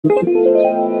Crawling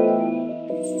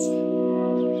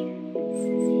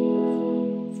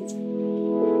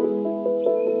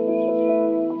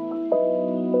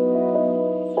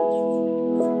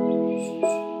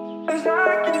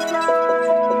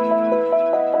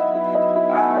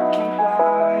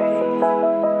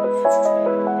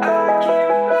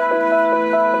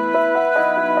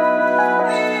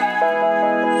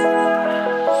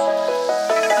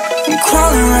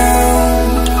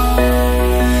around,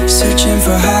 searching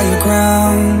for higher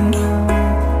ground.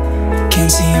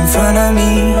 Can't see in front of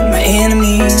me, my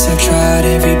enemies. I've tried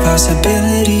every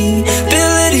possibility,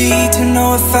 ability to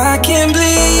know if I can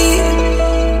bleed.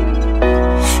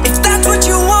 If that's what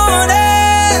you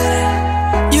wanted,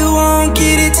 you won't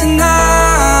get it tonight.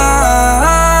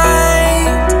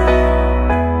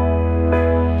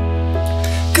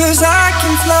 'Cause I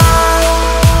can fly,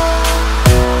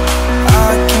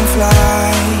 I can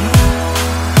fly,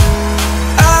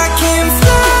 I can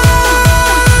fly,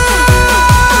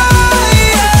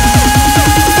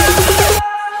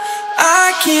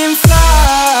 I can fly.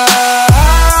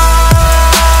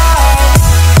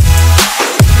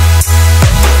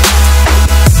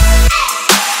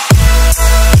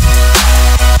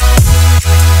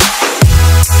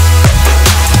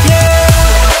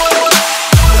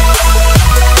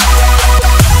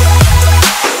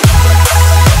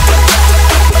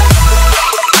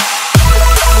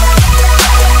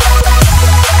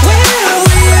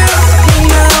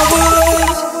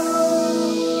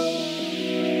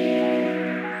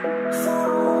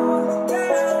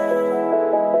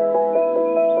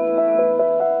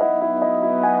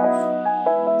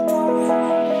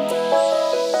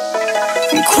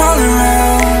 I'm crawling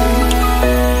around,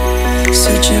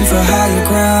 searching for higher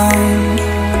ground.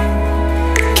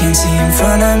 Can't see in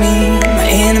front of me, my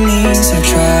enemies. I've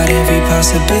tried every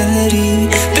possibility,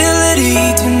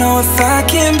 ability to know if I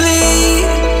can bleed.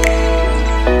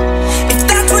 If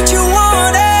that's what you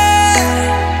wanted,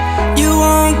 you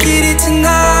won't get it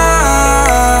tonight.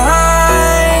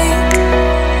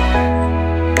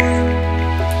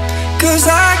 'Cause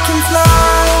I can fly,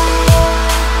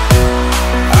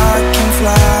 I can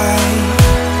fly,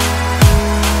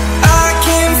 I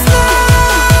can fly,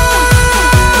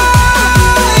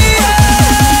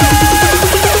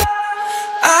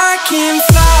 I can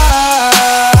fly.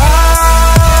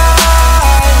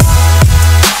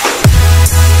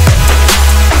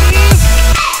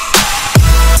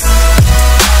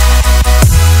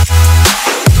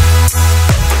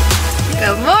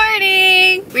 Good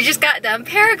morning! We just got done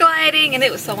paragliding and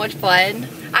it was so much fun.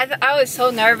 I was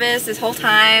so nervous this whole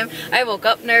time. I woke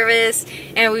up nervous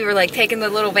and we were like taking the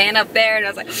little van up there and I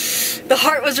was like, the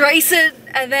heart was racing.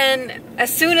 And then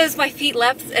as soon as my feet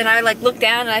left and I like looked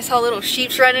down and I saw little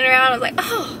sheeps running around, I was like,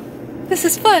 oh, this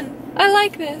is fun. I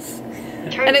like this.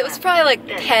 And it was probably like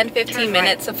 10-15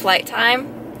 minutes of flight time.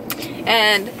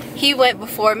 And he went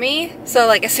before me. So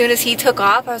like as soon as he took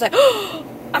off, I was like, oh,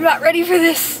 I'm not ready for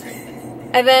this.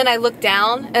 And then I looked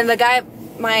down and the guy,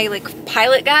 my like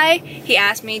pilot guy, he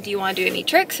asked me, do you want to do any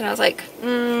tricks? And I was like,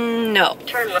 no.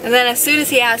 And then as soon as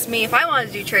he asked me if I wanted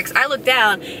to do tricks, I looked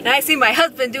down and I see my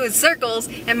husband doing circles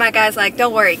and my guy's like,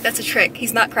 don't worry, that's a trick.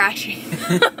 He's not crashing.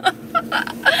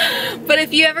 But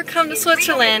if you ever come to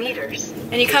Switzerland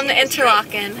and you come to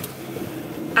Interlaken,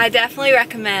 I definitely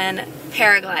recommend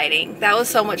paragliding. That was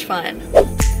so much fun.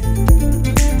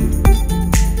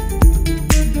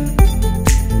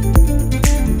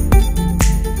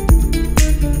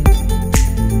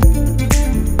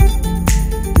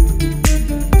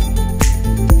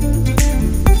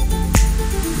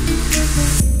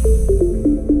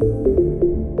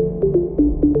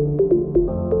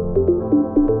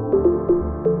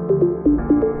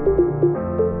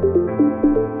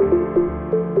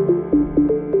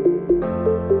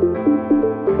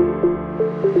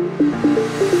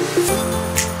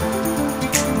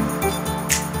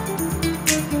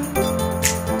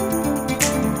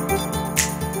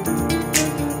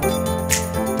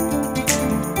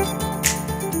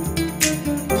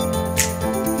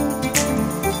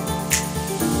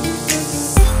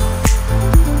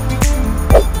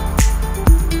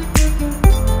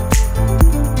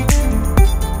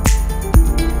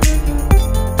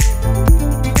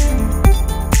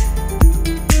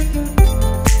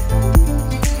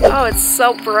 Oh, it's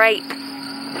so bright.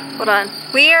 Hold on.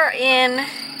 We are in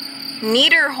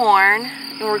Niederhorn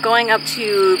and we're going up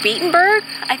to Beatenberg,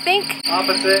 I think.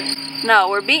 Opposite. No,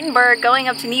 we're Beatenberg going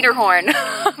up to Niederhorn,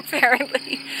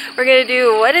 apparently. We're gonna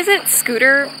do, what is it?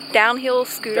 Downhill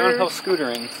scooter? Downhill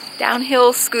scootering.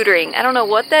 Downhill scootering. I don't know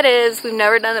what that is. We've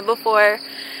never done it before.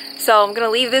 So I'm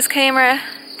gonna leave this camera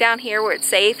down here where it's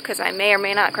safe because I may or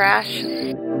may not crash.